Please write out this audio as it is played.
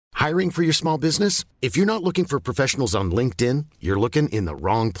Hiring for your small business? If you're not looking for professionals on LinkedIn, you're looking in the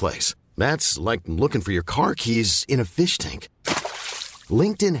wrong place. That's like looking for your car keys in a fish tank.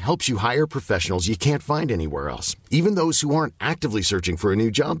 LinkedIn helps you hire professionals you can't find anywhere else, even those who aren't actively searching for a new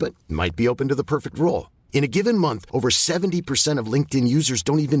job but might be open to the perfect role. In a given month, over 70% of LinkedIn users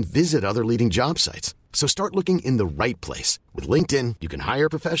don't even visit other leading job sites. So start looking in the right place. With LinkedIn, you can hire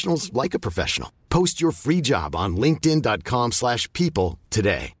professionals like a professional. Post your free job on linkedin.com/people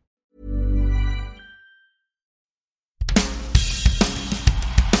today.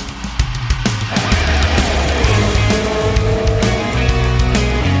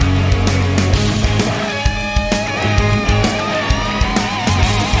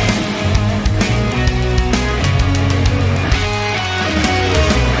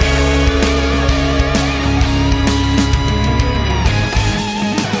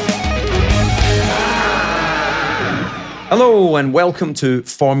 Hello and welcome to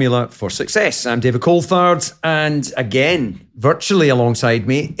Formula for Success. I'm David Coulthard, and again, virtually alongside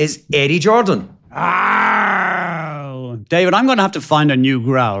me is Eddie Jordan. Oh, David, I'm going to have to find a new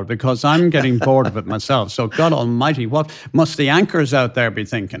growl because I'm getting bored of it myself. So God almighty, what must the anchors out there be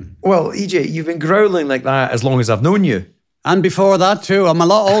thinking? Well, EJ, you've been growling like that as long as I've known you. And before that too. I'm a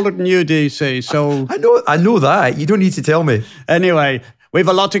lot older than you, DC, so... I know that. You don't need to tell me. Anyway... We've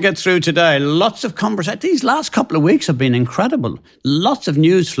a lot to get through today. Lots of conversation. These last couple of weeks have been incredible. Lots of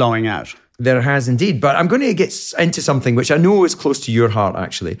news flowing out. There has indeed. But I'm going to get into something which I know is close to your heart,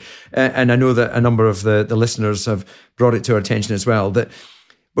 actually. And I know that a number of the listeners have brought it to our attention as well, that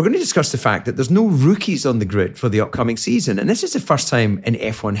we're going to discuss the fact that there's no rookies on the grid for the upcoming season. And this is the first time in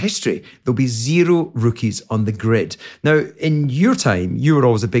F1 history. There'll be 0 rookies on the grid. Now, in your time, you were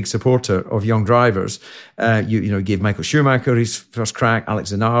always a big supporter of young drivers. You gave Michael Schumacher his first crack,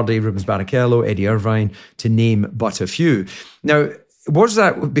 Alex Zanardi, Rubens Barrichello, Eddie Irvine, to name but a few. Now, was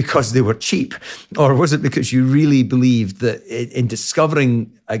that because they were cheap, or was it because you really believed that in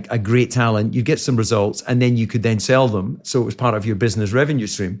discovering a great talent, you get some results and then you could then sell them, so it was part of your business revenue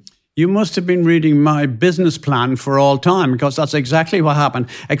stream? You must have been reading my business plan for all time, because that's exactly what happened.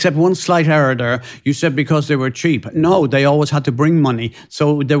 Except one slight error there. You said because they were cheap. No, they always had to bring money.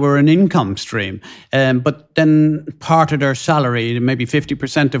 So they were an income stream. But then part of their salary, maybe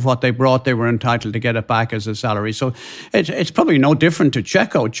 50% of what they brought, they were entitled to get it back as a salary. So it's probably no different to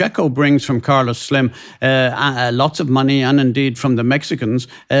Checo. Checo brings from Carlos Slim lots of money, and indeed from the Mexicans,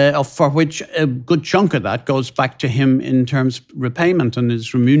 for which a good chunk of that goes back to him in terms of repayment and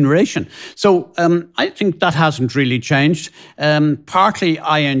his remuneration. So I think that hasn't really changed. Partly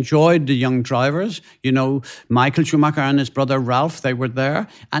I enjoyed the young drivers. You know, Michael Schumacher and his brother Ralph, they were there.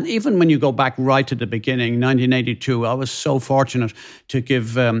 And even when you go back right to the beginning, 1982, I was so fortunate to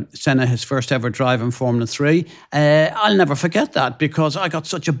give Senna his first ever drive in Formula 3. I'll never forget that because I got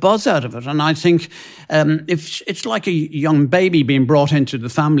such a buzz out of it. And I think if it's like a young baby being brought into the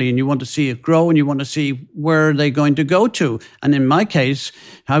family, and you want to see it grow and you want to see where they're going to go to. And in my case,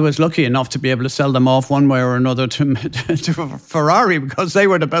 I was lucky enough to be able to sell them off one way or another to Ferrari, because they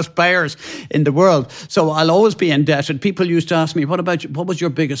were the best players in the world. So I'll always be indebted. People used to ask me, what was your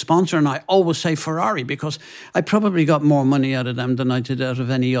biggest sponsor? And I always say Ferrari, because I probably got more money out of them than I did out of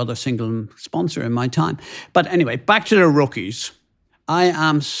any other single sponsor in my time. But anyway, back to the rookies. I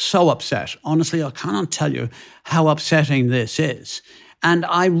am so upset. Honestly, I cannot tell you how upsetting this is. And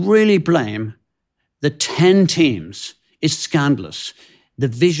I really blame the 10 teams. It's scandalous. The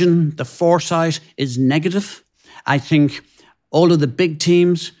vision, the foresight is negative. I think all of the big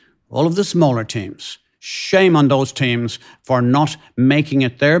teams, all of the smaller teams, shame on those teams for not making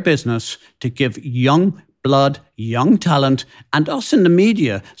it their business to give young blood, young talent, and us in the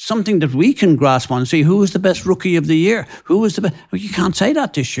media something that we can grasp on and see who was the best rookie of the year. Who was the best? Well, you can't say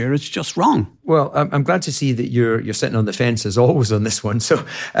that this year. It's just wrong. Well, I'm glad to see that you're sitting on the fence as always on this one. So,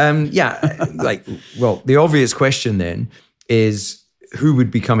 the obvious question then is, who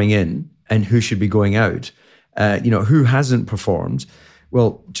would be coming in and who should be going out? Who hasn't performed?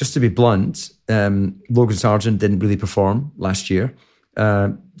 Well, just to be blunt, Logan Sargent didn't really perform last year.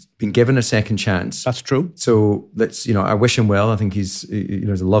 Been given a second chance. That's true. So I wish him well. I think he's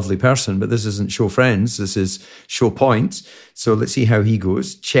a lovely person, but this isn't show friends. This is show points. So let's see how he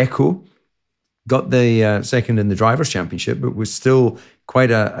goes. Checo got the second in the Drivers' Championship, but was still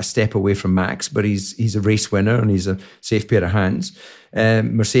quite a step away from Max. But he's a race winner and he's a safe pair of hands.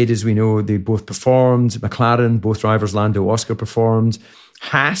 Mercedes, we know they both performed. McLaren, both drivers, Lando, Oscar performed.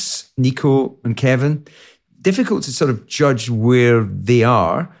 Haas, Nico and Kevin. Difficult to sort of judge where they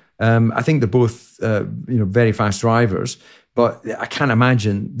are. I think they're both, very fast drivers, but I can't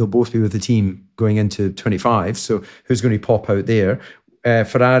imagine they'll both be with the team going into 25. So who's going to pop out there?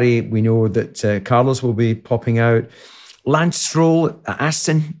 Ferrari, we know that Carlos will be popping out. Lance Stroll at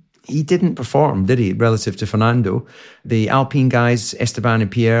Aston, he didn't perform, did he, relative to Fernando? The Alpine guys, Esteban and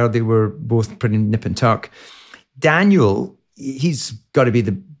Pierre, they were both pretty nip and tuck. Daniel, he's got to be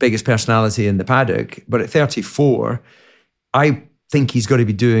the biggest personality in the paddock, but at 34, I think he's got to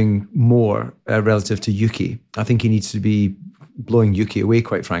be doing more relative to Yuki. I think he needs to be blowing Yuki away,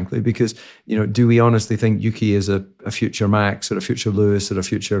 quite frankly, because, do we honestly think Yuki is a future Max or a future Lewis or a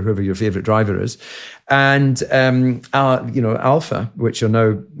future whoever your favourite driver is? And, Alpha, which are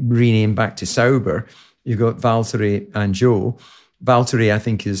now renamed back to Sauber, you've got Valtteri and Joe. Valtteri, I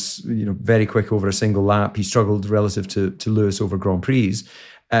think, is very quick over a single lap. He struggled relative to Lewis over Grand Prix.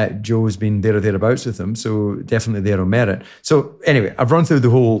 Joe's been there or thereabouts with him, so definitely there on merit. So anyway, I've run through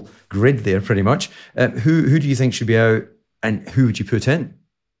the whole grid there pretty much. Who do you think should be out? And who would you put in?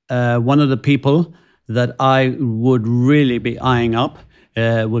 One of the people that I would really be eyeing up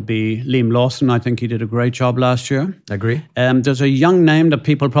would be Liam Lawson. I think he did a great job last year. Agree. There's a young name that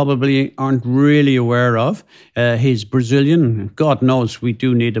people probably aren't really aware of. He's Brazilian. God knows we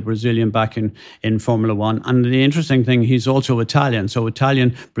do need a Brazilian back in Formula One. And the interesting thing, he's also Italian. So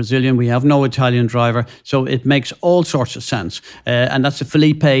Italian, Brazilian, we have no Italian driver. So it makes all sorts of sense. And that's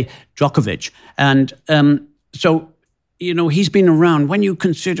Felipe Djokovic. And he's been around. When you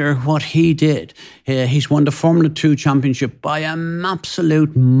consider what he did, he's won the Formula 2 championship by an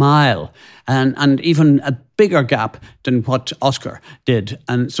absolute mile and even a bigger gap than what Oscar did.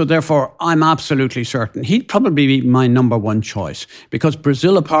 And so therefore, I'm absolutely certain he'd probably be my number one choice, because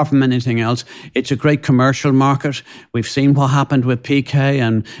Brazil, apart from anything else, it's a great commercial market. We've seen what happened with Piquet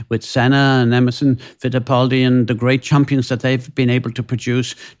and with Senna and Emerson Fittipaldi and the great champions that they've been able to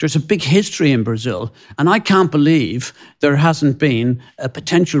produce. There's a big history in Brazil, and I can't believe there hasn't been a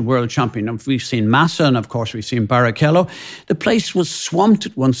potential world champion. We've seen Massa, and of course we've seen Barrichello. The place was swamped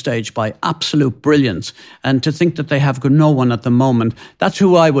at one stage by absolute brilliance, and to think that they have no one at the moment, that's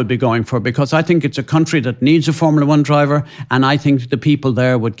who I would be going for, because I think it's a country that needs a Formula One driver, and I think the people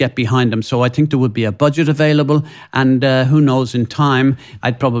there would get behind them. So I think there would be a budget available, and who knows, in time,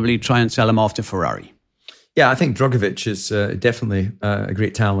 I'd probably try and sell him off to Ferrari. Yeah, I think Drogovic is definitely a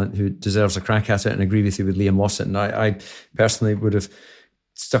great talent who deserves a crack at it, and agree with you with Liam Lawson. I personally would have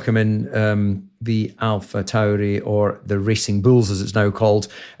stuck him in the Alpha Tauri, or the Racing Bulls as it's now called.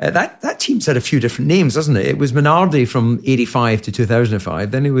 That team's had a few different names, hasn't it? It was Minardi from 85 to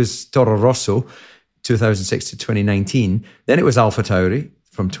 2005. Then it was Toro Rosso, 2006 to 2019. Then it was Alpha Tauri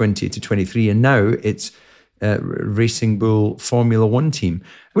from 20 to 23. And now it's Racing Bull Formula One team.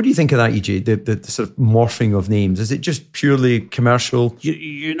 What do you think of that, EJ? The sort of morphing of names. Is it just purely commercial?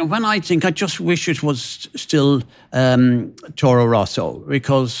 When I think, I just wish it was still Toro Rosso,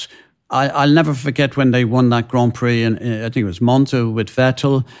 because I'll never forget when they won that Grand Prix, and I think it was Monza with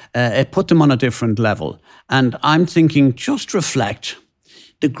Vettel. It put them on a different level. And I'm thinking, just reflect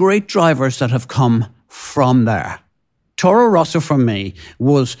the great drivers that have come from there. Toro Rosso, for me,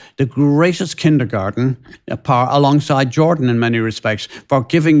 was the greatest kindergarten, alongside Jordan in many respects, for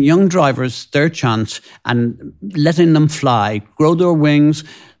giving young drivers their chance and letting them fly, grow their wings,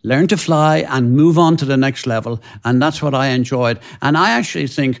 learn to fly and move on to the next level. And that's what I enjoyed. And I actually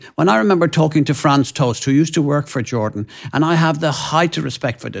think, when I remember talking to Franz Tost, who used to work for Jordan, and I have the height of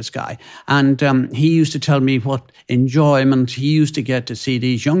respect for this guy, and he used to tell me what enjoyment he used to get to see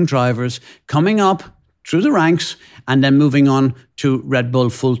these young drivers coming up through the ranks and then moving on to Red Bull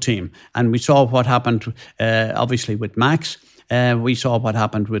full team. And we saw what happened, obviously, with Max. We saw what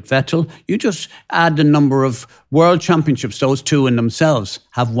happened with Vettel. You just add the number of world championships those two in themselves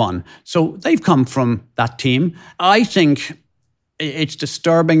have won. So they've come from that team. I think it's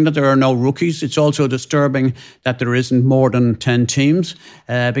disturbing that there are no rookies. It's also disturbing that there isn't more than 10 teams,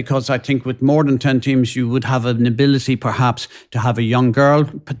 because I think with more than 10 teams, you would have an ability perhaps to have a young girl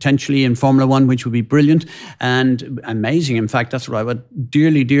potentially in Formula One, which would be brilliant and amazing. In fact, that's what I would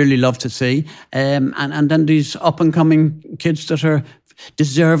dearly, dearly love to see. And then these up-and-coming kids that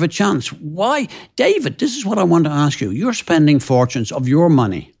deserve a chance. Why? David, this is what I want to ask you. You're spending fortunes of your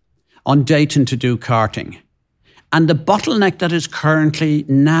money on Dayton to do karting. And the bottleneck that is currently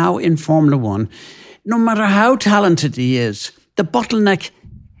now in Formula One, no matter how talented he is, the bottleneck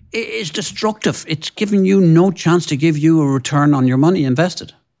is destructive. It's giving you no chance to give you a return on your money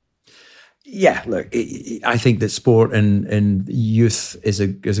invested. Yeah, look, I think that sport and youth is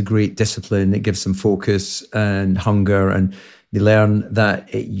a great discipline. It gives them focus and hunger, and they learn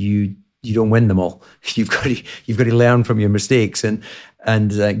that you don't win them all. You've got to learn from your mistakes and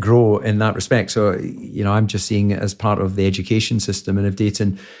grow in that respect. So, I'm just seeing it as part of the education system. And if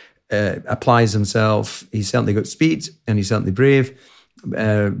Dayton applies himself, he's certainly got speed and he's certainly brave.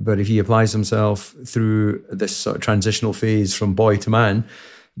 But if he applies himself through this sort of transitional phase from boy to man,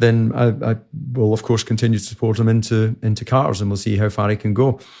 then I will, of course, continue to support him into cars, and we'll see how far he can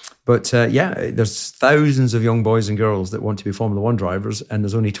go. But there's thousands of young boys and girls that want to be Formula One drivers, and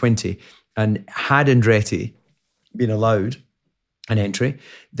there's only 20. And had Andretti been allowed an entry,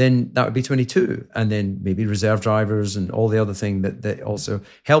 then that would be 22, and then maybe reserve drivers and all the other thing that also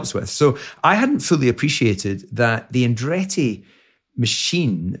helps with. So I hadn't fully appreciated that the Andretti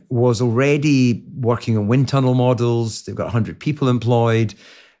machine was already working on wind tunnel models. They've got 100 people employed.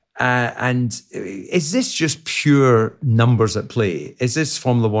 And is this just pure numbers at play? Is this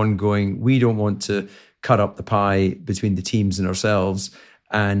Formula One going, we don't want to cut up the pie between the teams and ourselves,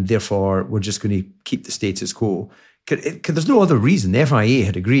 and therefore we're just going to keep the status quo? There's no other reason. The FIA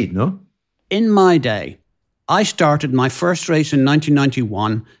had agreed, no? In my day, I started my first race in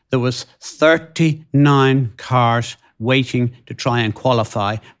 1991. There was 39 cars waiting to try and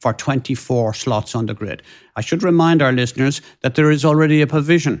qualify for 24 slots on the grid. I should remind our listeners that there is already a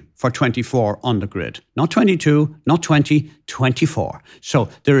provision for 24 on the grid. Not 22, not 20, 24. So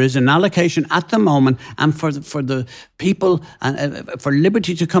there is an allocation at the moment, and for the people, and for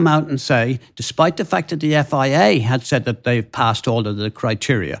Liberty to come out and say, despite the fact that the FIA had said that they've passed all of the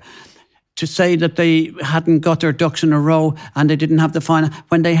criteria, to say that they hadn't got their ducks in a row and they didn't have the final,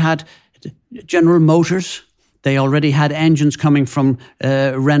 when they had General Motors, they already had engines coming from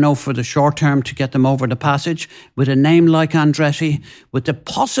Renault for the short term to get them over the passage, with a name like Andretti, with the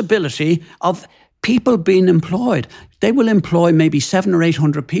possibility of people being employed. They will employ maybe 700 or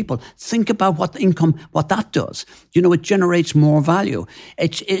 800 people. Think about what that does. It generates more value.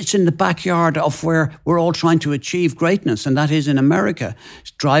 It's in the backyard of where we're all trying to achieve greatness, and that is in America.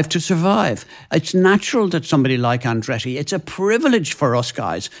 Drive to survive. It's natural that somebody like Andretti, it's a privilege for us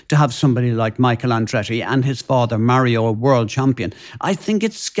guys to have somebody like Michael Andretti and his father, Mario, a world champion. I think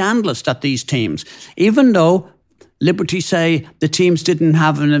it's scandalous that these teams, even though Liberty say the teams didn't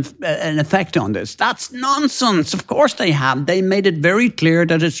have an effect on this. That's nonsense. Of course they have. They made it very clear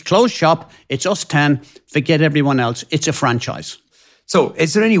that it's closed shop. It's us 10. Forget everyone else. It's a franchise. So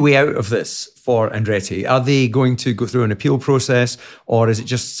is there any way out of this for Andretti? Are they going to go through an appeal process, or is it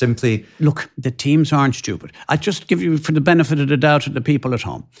just simply... Look, the teams aren't stupid. I just give you, for the benefit of the doubt of the people at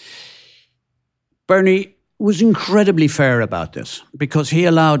home, Bernie was incredibly fair about this, because he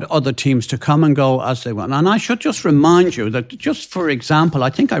allowed other teams to come and go as they want. And I should just remind you that, just for example,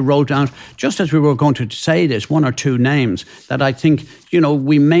 I think I wrote down, just as we were going to say this, one or two names that I think,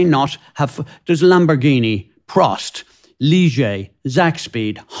 we may not have. There's Lamborghini, Prost, Ligier,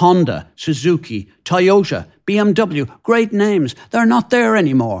 Zaxbyte, Honda, Suzuki, Toyota, BMW, great names. They're not there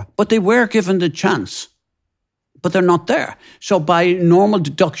anymore, but they were given the chance. But they're not there. So by normal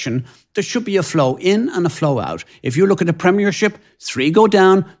deduction, there should be a flow in and a flow out. If you look at the Premiership, 3 go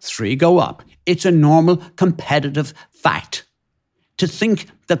down, 3 go up. It's a normal competitive fact. To think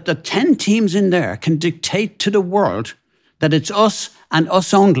that the 10 teams in there can dictate to the world that it's us and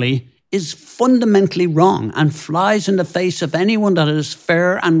us only is fundamentally wrong and flies in the face of anyone that is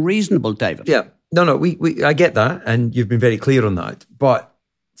fair and reasonable, David. Yeah, no, I get that, and you've been very clear on that. But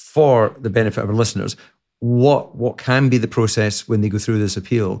for the benefit of our listeners, what can be the process when they go through this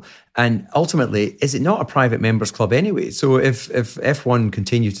appeal? And ultimately, is it not a private members club anyway? So if F1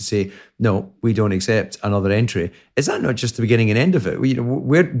 continue to say, no, we don't accept another entry, is that not just the beginning and end of it?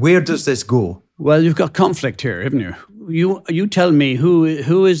 Where does this go? Well, you've got conflict here, haven't you? You tell me who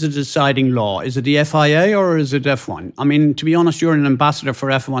is the deciding law? Is it the FIA or is it F1? I mean, to be honest, you're an ambassador for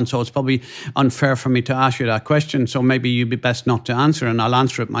F1, so it's probably unfair for me to ask you that question. So maybe you'd be best not to answer, and I'll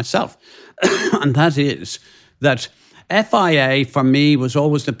answer it myself. And that is that FIA, for me, was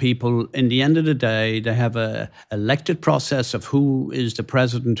always the people. In the end of the day, they have a elected process of who is the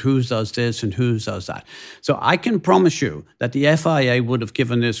president, who does this and who does that. So I can promise you that the FIA would have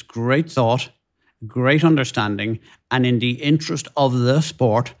given this great thought, great understanding, and in the interest of the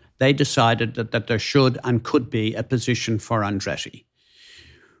sport, they decided that there should and could be a position for Andretti.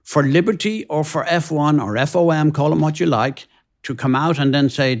 For Liberty or for F1 or FOM, call them what you like, to come out and then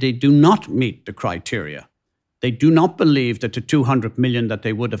say they do not meet the criteria. They do not believe that the 200 million that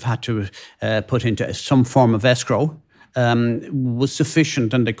they would have had to put into some form of escrow was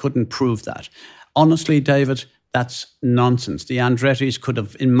sufficient, and they couldn't prove that. Honestly, David, that's nonsense. The Andrettis could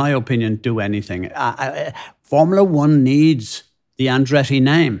have, in my opinion, do anything. Formula One needs the Andretti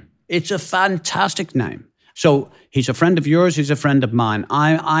name. It's a fantastic name. So he's a friend of yours, he's a friend of mine.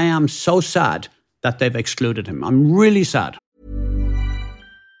 I am so sad that they've excluded him. I'm really sad.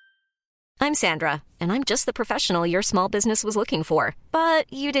 I'm Sandra, and I'm just the professional your small business was looking for. But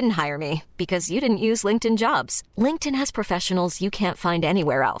you didn't hire me because you didn't use LinkedIn Jobs. LinkedIn has professionals you can't find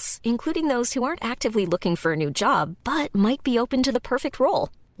anywhere else, including those who aren't actively looking for a new job, but might be open to the perfect role,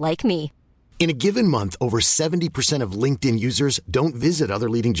 like me. In a given month, over 70% of LinkedIn users don't visit other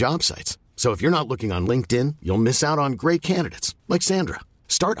leading job sites. So if you're not looking on LinkedIn, you'll miss out on great candidates like Sandra.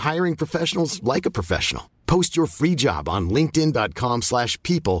 Start hiring professionals like a professional. Post your free job on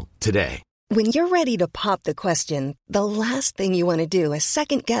linkedin.com/people today. When you're ready to pop the question, the last thing you want to do is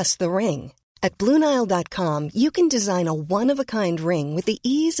second-guess the ring. At BlueNile.com, you can design a one-of-a-kind ring with the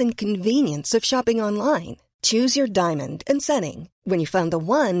ease and convenience of shopping online. Choose your diamond and setting. When you find the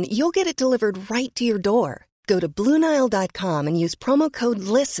one, you'll get it delivered right to your door. Go to BlueNile.com and use promo code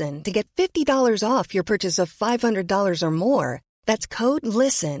LISTEN to get $50 off your purchase of $500 or more. That's code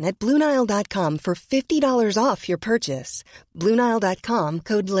LISTEN at BlueNile.com for $50 off your purchase. BlueNile.com,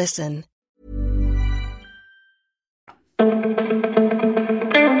 code LISTEN.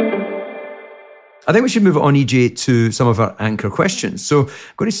 I think we should move on, EJ, to some of our anchor questions. So I'm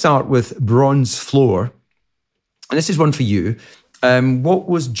going to start with Bronze Floor. And this is one for you. What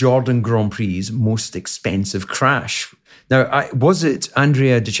was Jordan Grand Prix's most expensive crash? Now, was it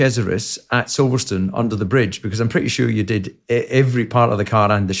Andrea De Cesaris at Silverstone under the bridge? Because I'm pretty sure you did every part of the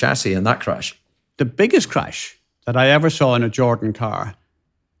car and the chassis in that crash. The biggest crash that I ever saw in a Jordan car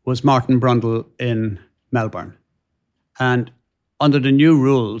was Martin Brundle in Melbourne. And under the new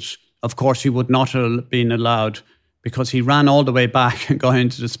rules, of course, he would not have been allowed, because he ran all the way back and got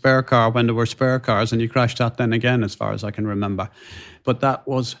into the spare car when there were spare cars, and he crashed that then again, as far as I can remember. But that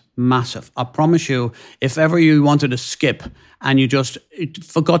was massive. I promise you, if ever you wanted to skip and you just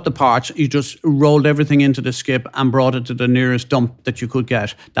forgot the parts, you just rolled everything into the skip and brought it to the nearest dump that you could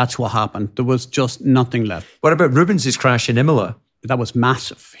get. That's what happened. There was just nothing left. What about Rubens' crash in Imola? That was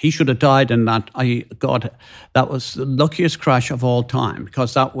massive. He should have died in that. God, that was the luckiest crash of all time,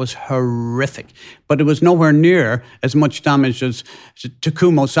 because that was horrific. But it was nowhere near as much damage as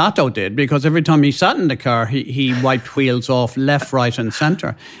Takuma Sato did, because every time he sat in the car, he wiped wheels off left, right and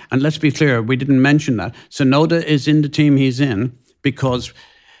centre. And let's be clear, we didn't mention that. Tsunoda is in the team he's in because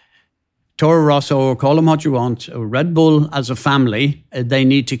Toro Rosso, or call them what you want, Red Bull as a family, they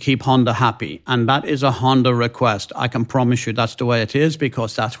need to keep Honda happy. And that is a Honda request. I can promise you that's the way it is,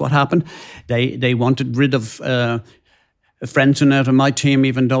 because that's what happened. They wanted rid of Frentzen out of my team,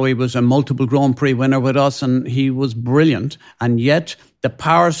 even though he was a multiple Grand Prix winner with us, and he was brilliant. And yet the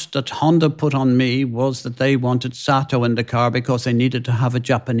powers that Honda put on me was that they wanted Sato in the car because they needed to have a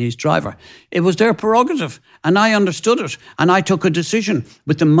Japanese driver. It was their prerogative, and I understood it. And I took a decision.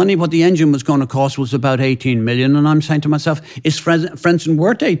 With the money, what the engine was going to cost was about 18 million. And I'm saying to myself, is Frentzen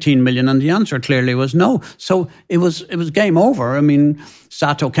worth 18 million? And the answer clearly was no. So it was game over. I mean,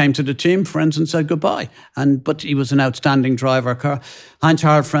 Sato came to the team, Frentzen said goodbye. But he was an outstanding driver.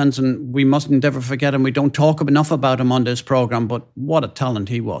 Heinz-Harald Frentzen, we mustn't ever forget him. We don't talk enough about him on this programme, but what a talent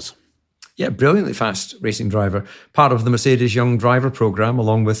he was. Yeah, brilliantly fast racing driver. Part of the Mercedes Young Driver programme,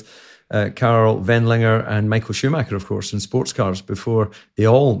 along with Karl Wendlinger and Michael Schumacher, of course, in sports cars before they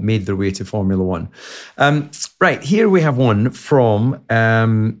all made their way to Formula One. Right, here we have one from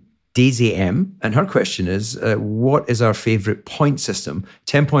Daisy M, and her question is, what is our favourite point system?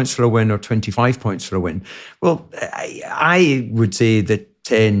 10 points for a win or 25 points for a win? Well, I would say the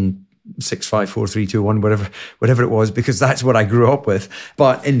 10, 6, 5, 4, 3, 2, 1, whatever it was, because that's what I grew up with.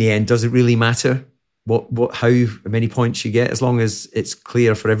 But in the end, does it really matter how many points you get, as long as it's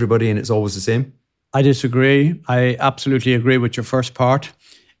clear for everybody and it's always the same? I disagree. I absolutely agree with your first part.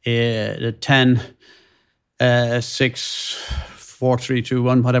 The 10, 6, 4, 3, 2,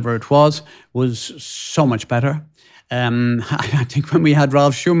 1, whatever it was so much better. I think when we had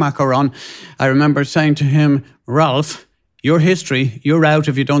Ralf Schumacher on, I remember saying to him, Ralph, your history, you're out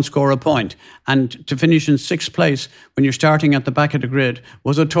if you don't score a point. And to finish in sixth place when you're starting at the back of the grid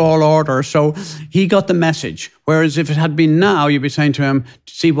was a tall order. So he got the message. Whereas if it had been now, you'd be saying to him,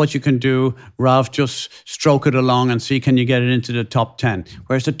 see what you can do, Ralph, just stroke it along and see can you get it into the top 10.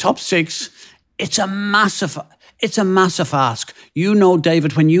 Whereas the top 6, it's a massive ask. You know,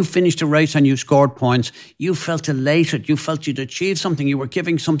 David, when you finished a race and you scored points, you felt elated. You felt you'd achieved something. You were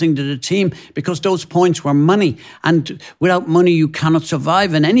giving something to the team because those points were money. And without money, you cannot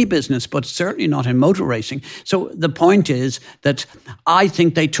survive in any business, but certainly not in motor racing. So the point is that I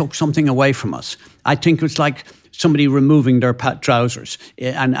think they took something away from us. I think it's like somebody removing their trousers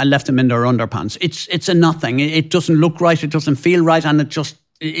and left them in their underpants. It's a nothing. It doesn't look right. It doesn't feel right. And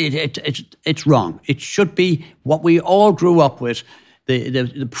it's wrong. It should be what we all grew up with.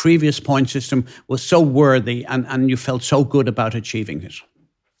 The previous point system was so worthy and you felt so good about achieving it.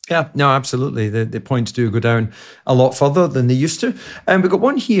 Yeah, no, absolutely. The points do go down a lot further than they used to. We've got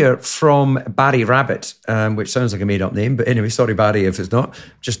one here from Barry Rabbit, which sounds like a made-up name. But anyway, sorry, Barry, if it's not.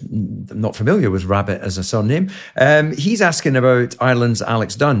 Just not familiar with Rabbit as a surname. He's asking about Ireland's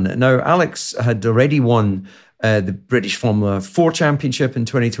Alex Dunn. Now, Alex had already won the British Formula 4 Championship in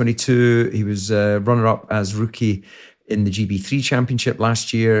 2022. He was runner-up as rookie in the GB3 Championship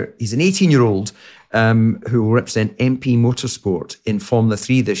last year. He's an 18-year-old who will represent MP Motorsport in Formula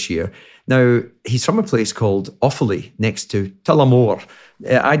 3 this year. Now, he's from a place called Offaly, next to Tullamore.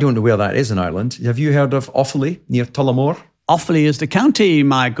 I don't know where that is in Ireland. Have you heard of Offaly, near Tullamore? Offaly is the county,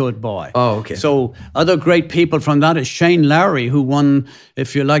 my good boy. Oh, okay. So other great people from that is Shane Lowry, who won,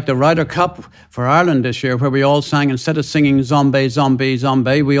 if you like, the Ryder Cup for Ireland this year, where we all sang, instead of singing Zombie, Zombie,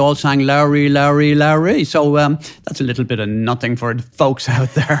 Zombie, we all sang Lowry, Lowry, Lowry. So that's a little bit of nothing for the folks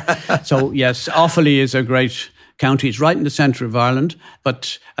out there. So yes, Offaly is a great county. It's right in the centre of Ireland,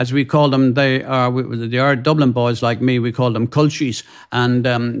 but as we call them, they are Dublin boys like me. We call them culchies, and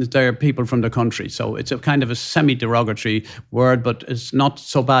they're people from the country. So it's a kind of a semi-derogatory word, but it's not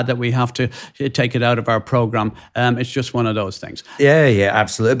so bad that we have to take it out of our programme. It's just one of those things. Yeah,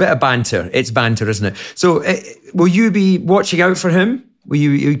 absolutely. A bit of banter. It's banter, isn't it? So will you be watching out for him? Will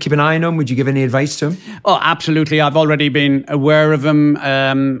you keep an eye on him? Would you give any advice to him? Oh, absolutely. I've already been aware of him.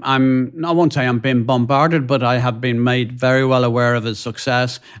 I won't say I'm being bombarded, but I have been made very well aware of his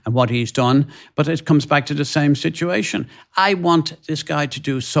success and what he's done. But it comes back to the same situation. I want this guy to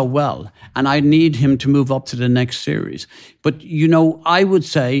do so well, and I need him to move up to the next series. But, I would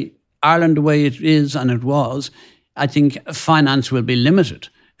say Ireland, the way it is and it was, I think finance will be limited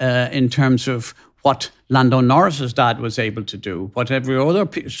in terms of what Lando Norris's dad was able to do, what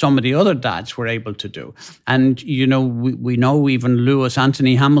some of the other dads were able to do. And, we know even Lewis,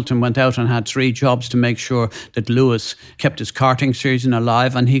 Anthony Hamilton went out and had 3 jobs to make sure that Lewis kept his karting season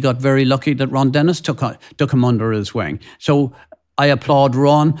alive. And he got very lucky that Ron Dennis took him under his wing. So I applaud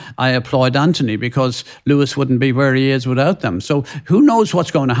Ron, I applaud Anthony, because Lewis wouldn't be where he is without them. So who knows what's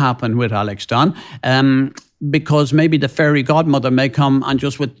going to happen with Alex Dunn? Because maybe the fairy godmother may come and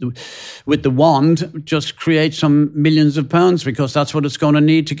just with the wand just create some millions of pounds, because that's what it's going to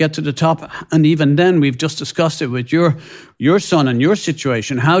need to get to the top. And even then, we've just discussed it with your son and your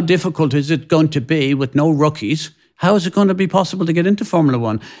situation. How difficult is it going to be with no rookies? How is it going to be possible to get into Formula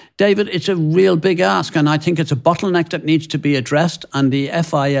One? David, it's a real big ask, and I think it's a bottleneck that needs to be addressed, and the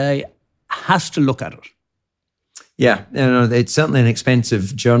FIA has to look at it. Yeah, it's certainly an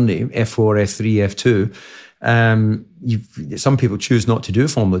expensive journey, F4, F3, F2. Some people choose not to do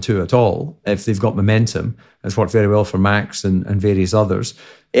Formula 2 at all if they've got momentum. It's worked very well for Max and various others.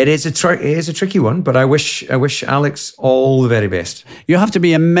 It is a tricky one, but I wish Alex all the very best. You have to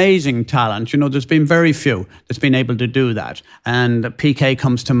be amazing talent. There's been very few that's been able to do that. And PK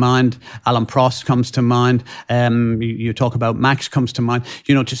comes to mind, Alan Prost comes to mind. You talk about Max comes to mind.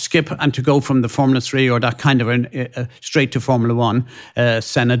 To skip and to go from the Formula 3 or that kind of straight to Formula 1.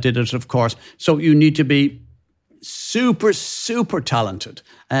 Senna did it, of course. So you need to be super, super talented.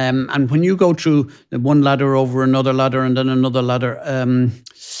 And when you go through one ladder over another ladder and then another ladder,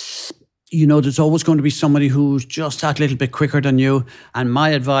 there's always going to be somebody who's just that little bit quicker than you. And my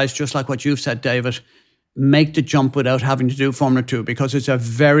advice, just like what you've said, David, make the jump without having to do Formula 2, because it's a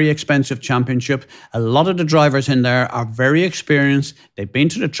very expensive championship. A lot of the drivers in there are very experienced. They've been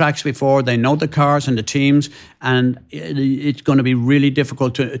to the tracks before. They know the cars and the teams, and it's going to be really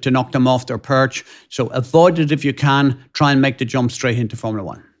difficult to knock them off their perch. So avoid it if you can. Try and make the jump straight into Formula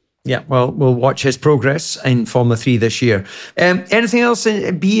 1. Yeah, well, we'll watch his progress in Formula 3 this year. Anything else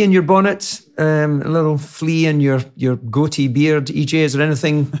bee in your bonnet? A little flea in your goatee beard, EJ? Is there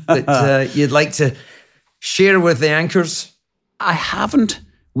anything that you'd like to share with the anchors? I haven't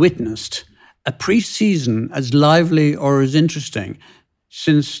witnessed a pre-season as lively or as interesting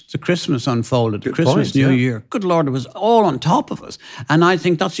since the Christmas unfolded, the Christmas New Year. Good Lord, it was all on top of us. And I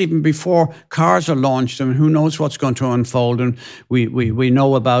think that's even before cars are launched, and who knows what's going to unfold. And we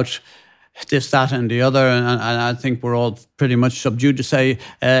know about this, that and the other, and I think we're all pretty much subdued to say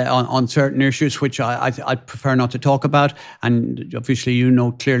on certain issues, which I prefer not to talk about. And obviously you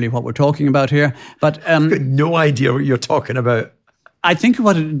know clearly what we're talking about here. But I've got no idea what you're talking about. I think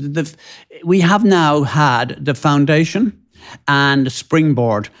we have now had the foundation and the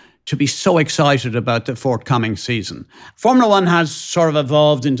springboard to be so excited about the forthcoming season. Formula One has sort of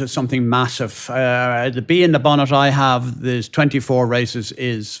evolved into something massive. The bee in the bonnet I have, there's 24 races,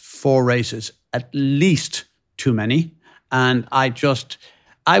 is 4 races at least too many. And I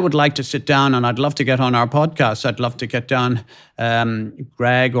would like to sit down, and I'd love to get on our podcast. I'd love to get down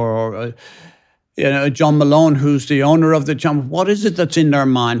Greg or John Malone, who's the owner of the jump, what is it that's in their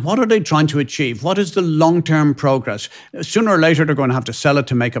mind? What are they trying to achieve? What is the long-term progress? Sooner or later, they're going to have to sell it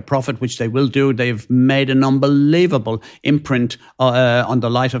to make a profit, which they will do. They've made an unbelievable imprint on the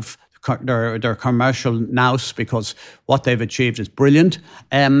light of their commercial nous, because what they've achieved is brilliant.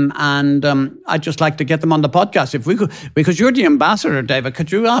 I'd just like to get them on the podcast if we could, because you're the ambassador, David.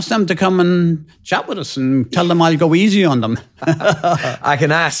 Could you ask them to come and chat with us and tell them I'll go easy on them? I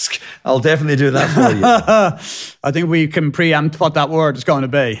can ask. I'll definitely do that for you. I think we can preempt what that word is going to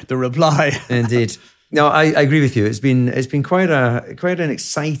be, the reply. Indeed. No, I agree with you. It's been quite an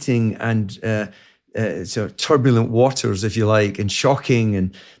exciting and sort of turbulent waters, if you like, and shocking.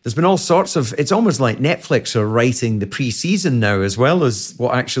 And there's been all sorts of, it's almost like Netflix are writing the pre-season now, as well as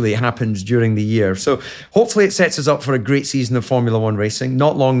what actually happens during the year. So hopefully it sets us up for a great season of Formula One racing.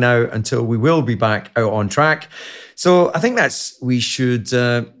 Not long now until we will be back out on track. So I think we should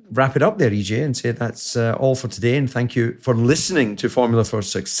wrap it up there, EJ, and say that's all for today. And thank you for listening to Formula for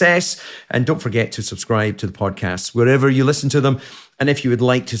Success. And don't forget to subscribe to the podcasts wherever you listen to them. And if you would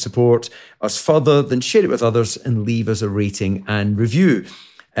like to support us further, then share it with others and leave us a rating and review,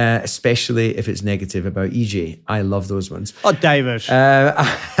 especially if it's negative about EJ. I love those ones. Oh, David.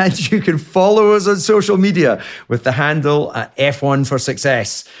 And you can follow us on social media with the handle at F1 for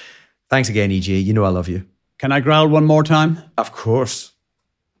Success. Thanks again, EJ. You know I love you. Can I growl one more time? Of course.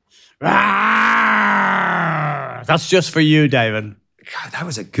 That's just for you, David. God, that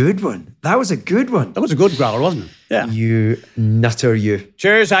was a good one. That was a good growl, wasn't it? Yeah. You nutter, you.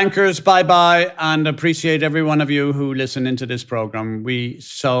 Cheers, anchors. Bye-bye. And appreciate every one of you who listen into this program. We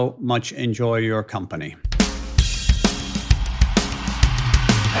so much enjoy your company.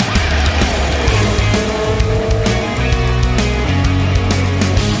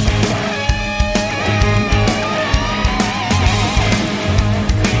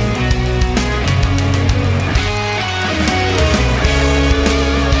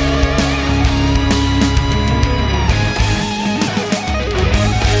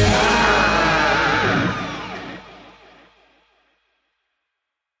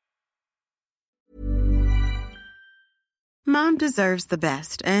 Mom deserves the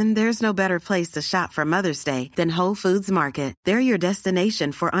best, and there's no better place to shop for Mother's Day than Whole Foods Market. They're your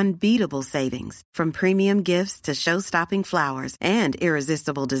destination for unbeatable savings, from premium gifts to show-stopping flowers and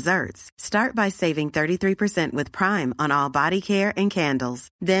irresistible desserts. Start by saving 33% with Prime on all body care and candles.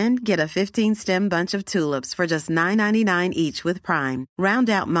 Then get a 15-stem bunch of tulips for just $9.99 each with Prime. Round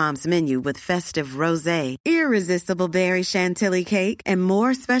out Mom's menu with festive rosé, irresistible berry chantilly cake, and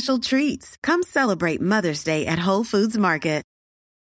more special treats. Come celebrate Mother's Day at Whole Foods Market.